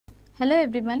Hello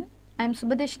everyone, I am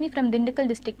Subhadharshini from Dindigul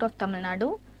district of Tamil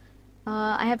Nadu.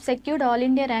 I have secured All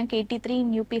India rank 83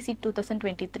 in UPSC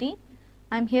 2023.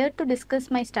 I am here to discuss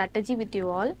my strategy with you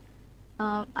all.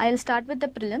 I will start with the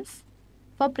prelims.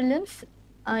 For prelims,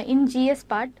 in GS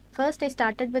part, first I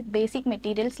started with basic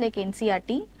materials like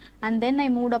NCERT and then I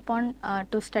moved upon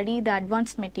to study the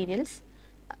advanced materials,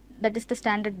 that is the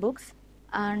standard books.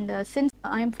 And since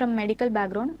I am from medical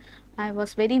background, I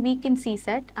was very weak in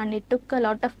CSET and it took a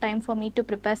lot of time for me to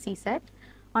prepare CSET.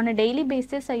 On a daily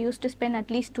basis, I used to spend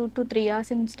at least 2 to 3 hours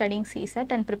in studying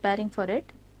CSET and preparing for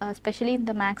it, especially in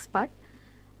the maths part.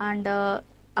 And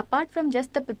apart from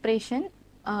just the preparation,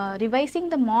 revising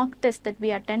the mock test that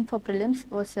we attend for prelims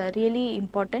was really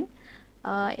important.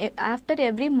 After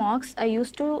every mocks, I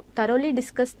used to thoroughly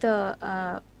discuss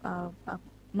the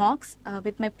mocks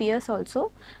with my peers also,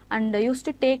 and I used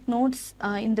to take notes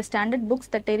in the standard books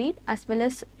that I read, as well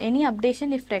as any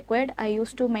updation if required I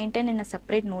used to maintain in a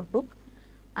separate notebook.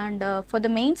 And for the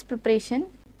mains preparation,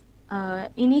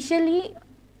 initially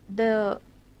the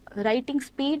writing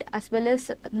speed as well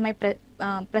as my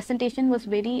presentation was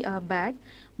very bad,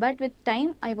 but with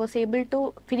time I was able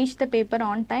to finish the paper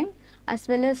on time, as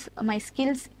well as my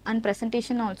skills and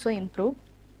presentation also improved.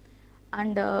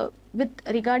 And with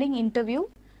regarding interview,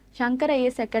 Shankar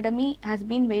IAS Academy has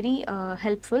been very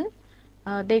helpful.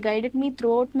 They guided me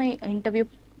throughout my interview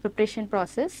preparation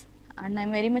process and I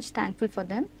am very much thankful for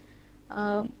them.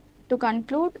 To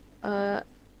conclude,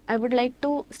 I would like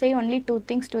to say only two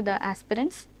things to the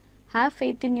aspirants. Have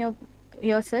faith in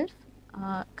yourself,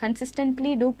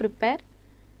 consistently do prepare,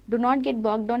 do not get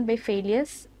bogged down by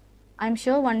failures. I am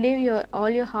sure one day all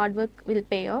your hard work will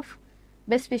pay off.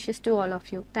 Best wishes to all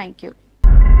of you. Thank you.